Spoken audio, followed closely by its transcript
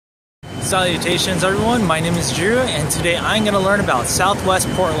Salutations everyone, my name is Drew and today I'm going to learn about Southwest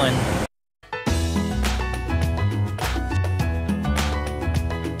Portland.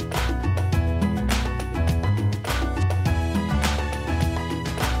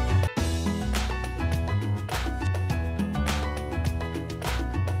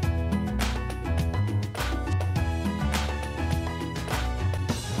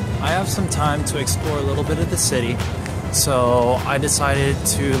 I have some time to explore a little bit of the city, so I decided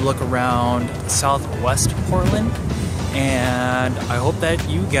to look around Southwest Portland, and I hope that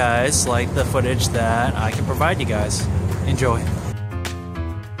you guys like the footage that I can provide you guys. Enjoy.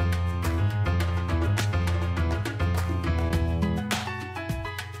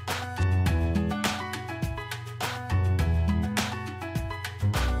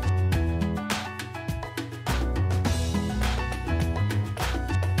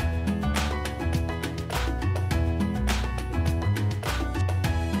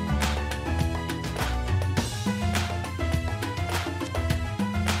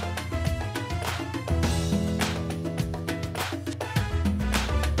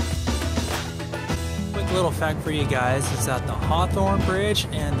 Little fact for you guys is that the Hawthorne Bridge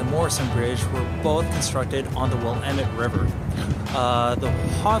and the Morrison Bridge were both constructed on the Willamette River. The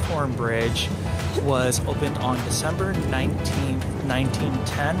Hawthorne Bridge was opened on December 19th,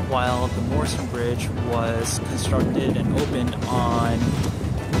 1910, while the Morrison Bridge was constructed and opened on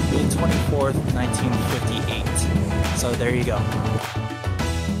May 24th, 1958. So there you go.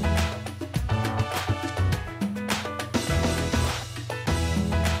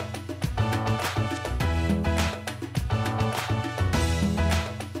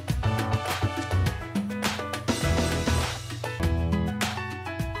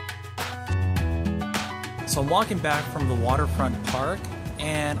 So I'm walking back from the Waterfront Park,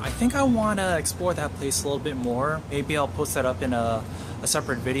 and I think I want to explore that place a little bit more. Maybe I'll post that up in a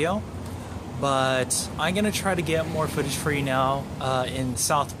separate video, but I'm going to try to get more footage for you now in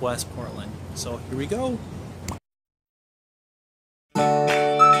Southwest Portland. So here we go.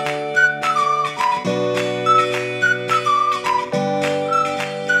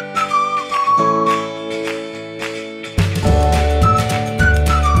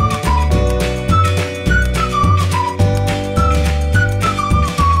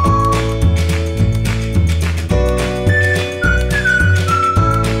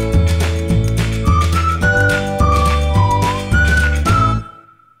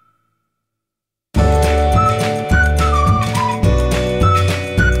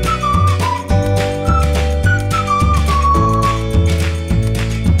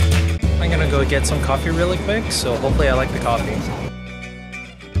 Get some coffee really quick, so hopefully I like the coffee.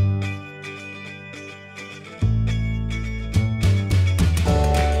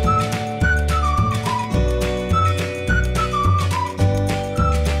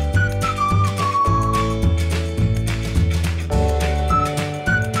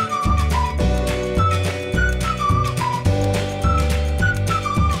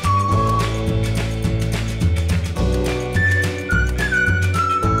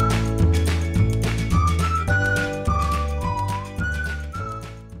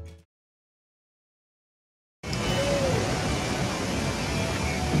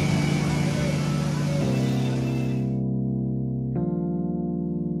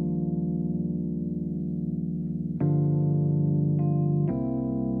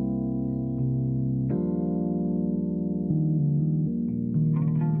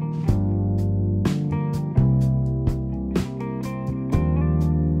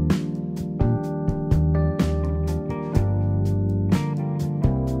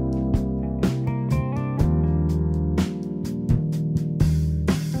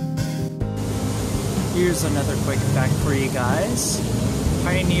 Here's another quick fact for you guys.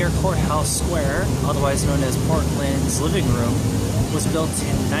 Pioneer Courthouse Square, otherwise known as Portland's living room, was built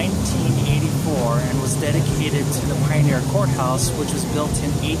in 1984 and was dedicated to the Pioneer Courthouse, which was built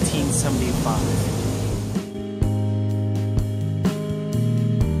in 1875.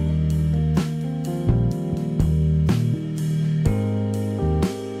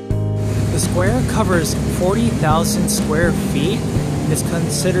 The square covers 40,000 square feet. It's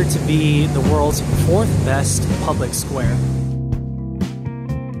considered to be the world's 4th best public square.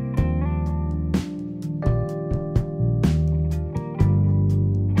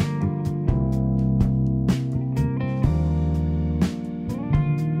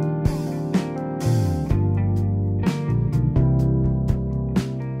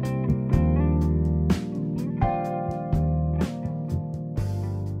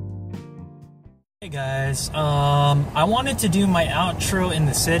 Hey guys, I wanted to do my outro in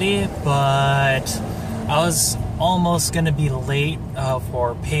the city, but I was almost going to be late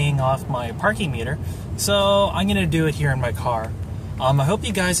for paying off my parking meter, so I'm going to do it here in my car. I hope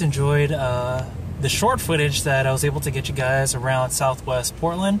you guys enjoyed the short footage that I was able to get you guys around Southwest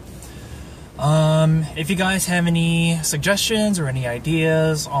Portland. If you guys have any suggestions or any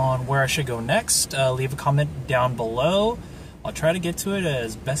ideas on where I should go next, leave a comment down below. I'll try to get to it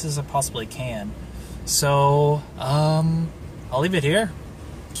as best as I possibly can. So, I'll leave it here.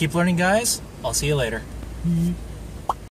 Keep learning, guys. I'll see you later.